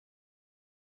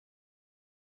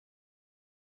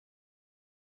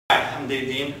Hi, I'm Dave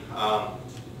Dean.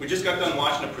 We just got done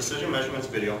watching a precision measurements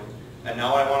video, and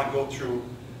now I want to go through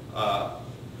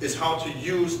is how to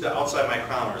use the outside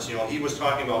micrometers. You know, he was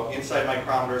talking about inside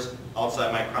micrometers,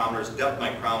 depth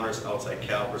micrometers, outside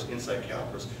calipers, inside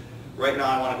calipers. Right now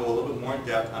I want to go a little bit more in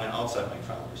depth on an outside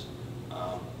micrometers.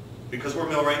 Because we're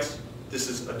millwrights, this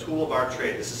is a tool of our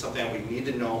trade. This is something that we need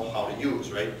to know how to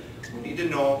use, right? We need to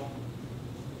know,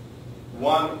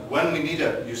 one, when we need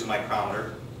to use a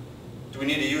micrometer. Do we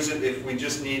need to use it if we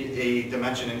just need a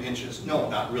dimension in inches? No,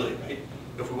 not really, right?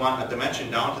 If we want a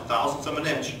dimension down to thousandths of an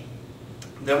inch,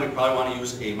 then we probably want to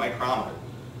use a micrometer.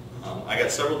 I got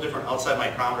several different outside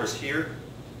micrometers here.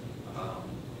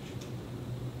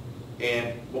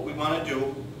 And what we want to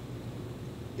do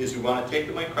is we want to take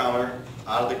the micrometer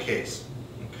out of the case.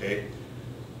 Okay?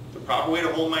 The proper way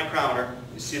to hold a micrometer,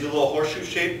 you see the little horseshoe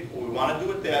shape? What we want to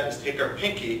do with that is take our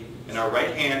pinky in our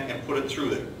right hand and put it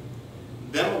through there.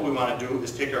 Then what we want to do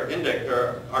is take our index,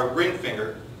 or our ring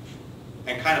finger,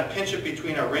 and kind of pinch it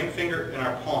between our ring finger and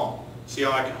our palm. See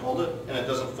how I can hold it and it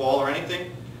doesn't fall or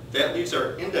anything? That leaves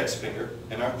our index finger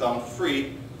and our thumb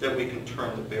free that we can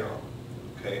turn the barrel.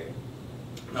 Okay?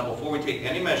 Now before we take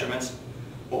any measurements,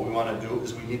 what we want to do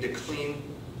is we need to clean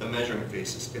the measuring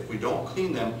faces. If we don't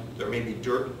clean them, there may be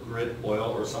dirt, grit,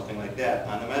 oil, or something like that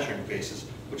on the measuring faces,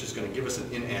 which is going to give us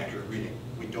an inaccurate reading.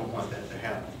 We don't want that to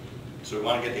happen. So we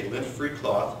want to get a lint-free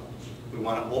cloth. We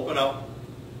want to open up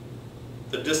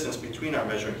the distance between our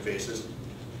measuring faces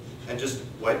and just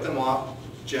wipe them off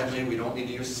gently. We don't need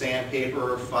to use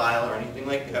sandpaper or file or anything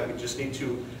like that. We just need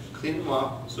to clean them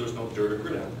off so there's no dirt or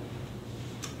grit on them.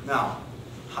 Now,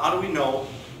 how do we know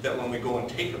that when we go and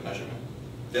take a measurement,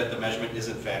 that the measurement is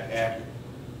in fact accurate?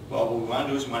 Well, what we want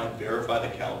to do is we want to verify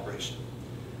the calibration.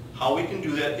 How we can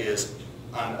do that is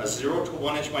on a 0 to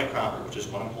 1 inch micrometer, which is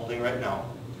what I'm holding right now,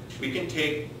 we can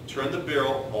turn the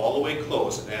barrel all the way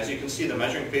closed, and as you can see the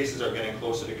measuring faces are getting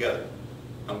closer together.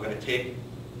 I'm going to take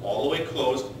all the way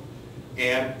closed,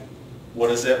 and what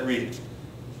does that read?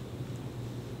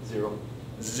 0.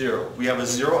 0. We have a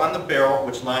 0 on the barrel,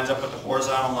 which lines up with the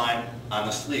horizontal line on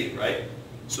the sleeve, right?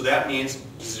 So that means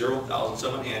 0 thousandths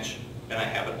of an inch, and I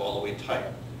have it all the way tight.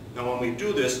 Now when we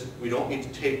do this, we don't need to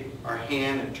take our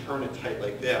hand and turn it tight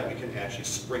like that. We can actually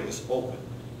spring this open.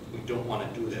 We don't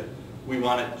want to do that. We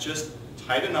want it just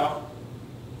tight enough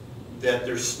that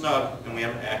they're snug and we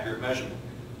have an accurate measurement.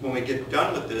 When we get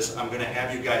done with this, I'm going to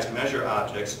have you guys measure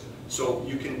objects so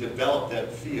you can develop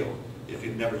that feel. If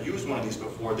you've never used one of these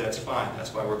before, that's fine.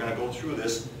 That's why we're going to go through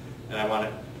this, and I want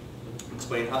to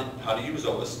explain how to use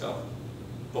all this stuff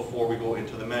before we go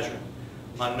into the measurement.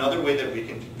 Another way that we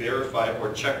can verify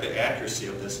or check the accuracy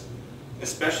of this,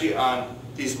 especially on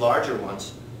these larger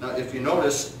ones. Now if you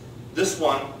notice, this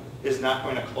one is not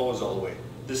going to close all the way.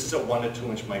 This is a 1 to 2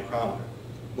 inch micrometer.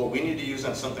 What we need to use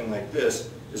on something like this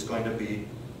is going to be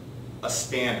a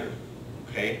standard.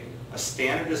 Okay? A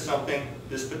standard is something,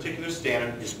 this particular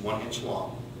standard is 1 inch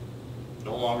long.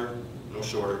 No longer, no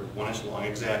shorter, 1 inch long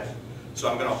exactly. So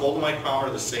I'm going to hold the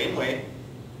micrometer the same way,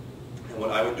 and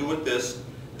what I would do with this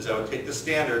is I would take the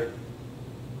standard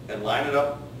and line it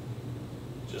up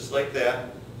just like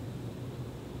that,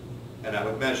 and I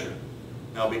would measure.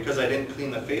 Now because I didn't clean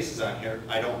the faces on here,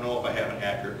 I don't know if I have an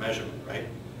accurate measurement, right?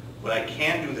 But I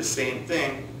can do the same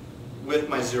thing with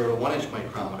my 0 to 1 inch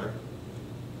micrometer.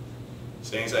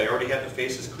 Seeing as I already have the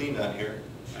faces cleaned on here,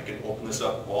 I can open this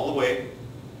up all the way,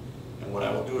 and what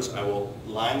I will do is I will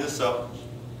line this up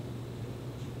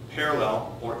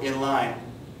parallel or in line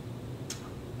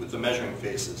with the measuring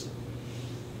faces.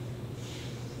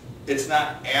 It's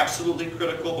not absolutely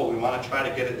critical, but we want to try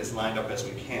to get it as lined up as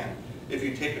we can. If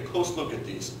you take a close look at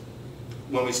these,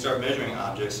 when we start measuring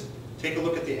objects, take a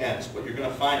look at the ends. What you're going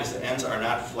to find is the ends are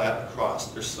not flat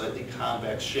across. They're slightly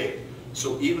convex shaped.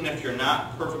 So even if you're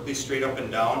not perfectly straight up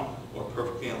and down or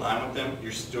perfectly in line with them,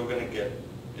 you're still going to get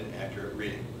an accurate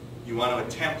reading. You want to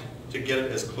attempt to get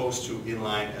it as close to in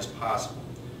line as possible.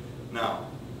 Now,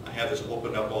 I have this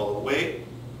opened up all the way.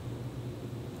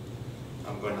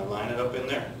 I'm going to line it up in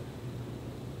there.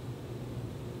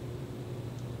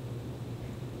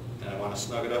 And I want to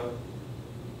snug it up.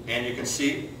 And you can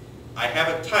see I have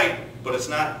it tight, but it's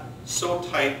not so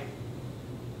tight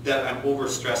that I'm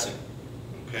overstressing.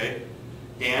 Okay?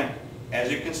 And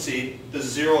as you can see, the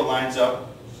 0 lines up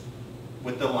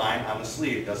with the line on the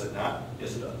sleeve, does it not?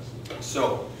 Yes, it does.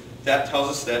 So that tells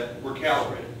us that we're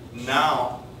calibrated.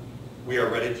 Now we are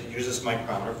ready to use this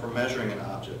micrometer for measuring an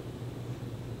object.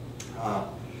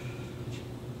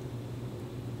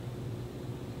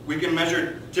 We can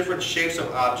measure different shapes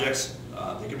of objects.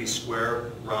 They could be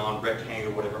square, round,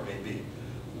 rectangle, whatever it may be.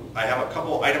 I have a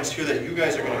couple items here that you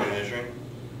guys are going to be measuring,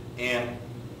 and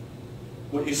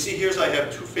what you see here is I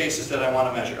have two faces that I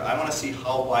want to measure. I want to see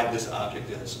how wide this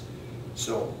object is.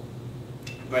 So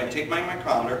I'm going to take my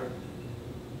micrometer,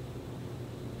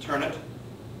 turn it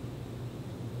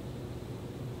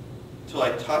till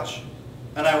I touch,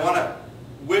 and I want to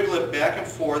wiggle it back and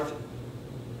forth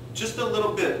just a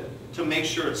little bit to make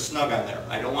sure it's snug on there.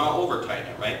 I don't want to over tighten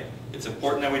it, right? It's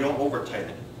important that we don't over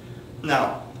tighten it.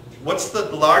 Now, what's the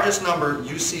largest number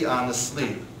you see on the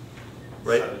sleeve?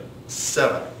 Right?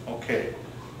 7. Okay.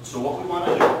 So what we want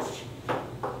to do,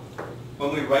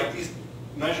 when we write these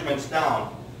measurements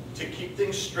down, to keep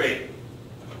things straight,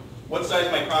 what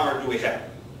size micrometer do we have?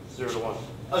 0 to 1.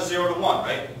 A 0 to 1,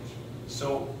 right?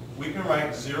 So we can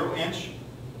write 0 inch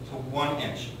to 1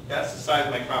 inch. That's the size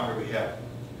micrometer we have.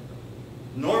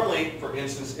 Normally, for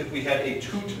instance, if we had a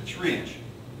 2 to 3 inch,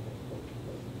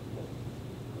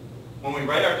 when we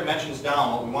write our dimensions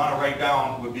down, what we want to write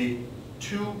down would be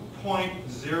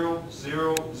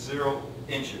 2.000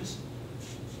 inches.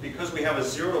 Because we have a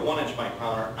 0 to 1 inch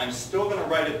micrometer, I'm still going to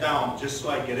write it down just so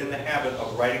I get in the habit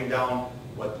of writing down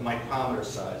what the micrometer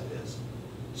size is.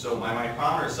 So my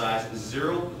micrometer size is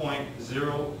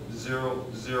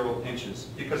 0.000 inches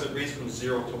because it reads from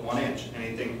 0 to 1 inch.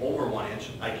 Anything over 1 inch,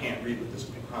 I can't read with this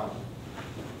micrometer.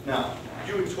 Now,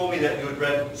 you had told me that you had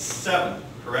read 7,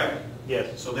 correct?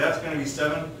 Yes. So that's going to be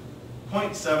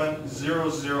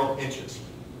 7.700 inches.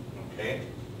 Okay?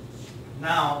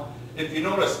 Now, if you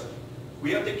notice,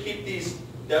 we have to keep these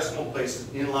decimal places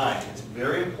in line. It's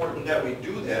very important that we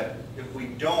do that. If we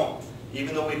don't,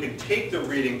 even though we can take the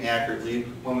reading accurately,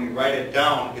 when we write it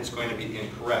down, it's going to be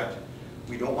incorrect.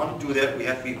 We don't want to do that. We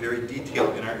have to be very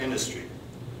detailed in our industry.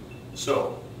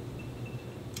 So,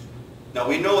 now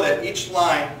we know that each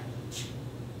line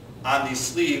on the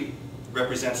sleeve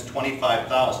represents 25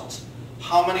 thousandths.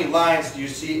 How many lines do you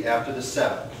see after the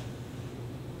 7?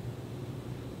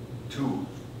 2.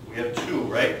 We have 2,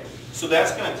 right? So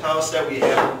that's going to tell us that we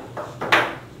have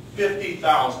 50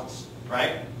 thousandths,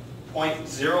 right?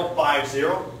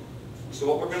 0.050. So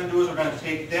what we're going to do is we're going to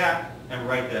take that and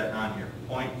write that on here.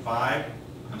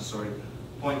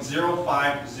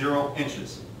 0.050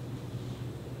 inches.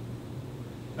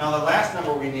 Now the last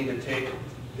number we need to take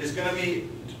is going to be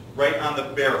right on the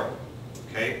barrel.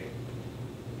 Okay?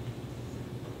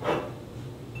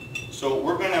 So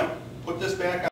we're going to put this back on.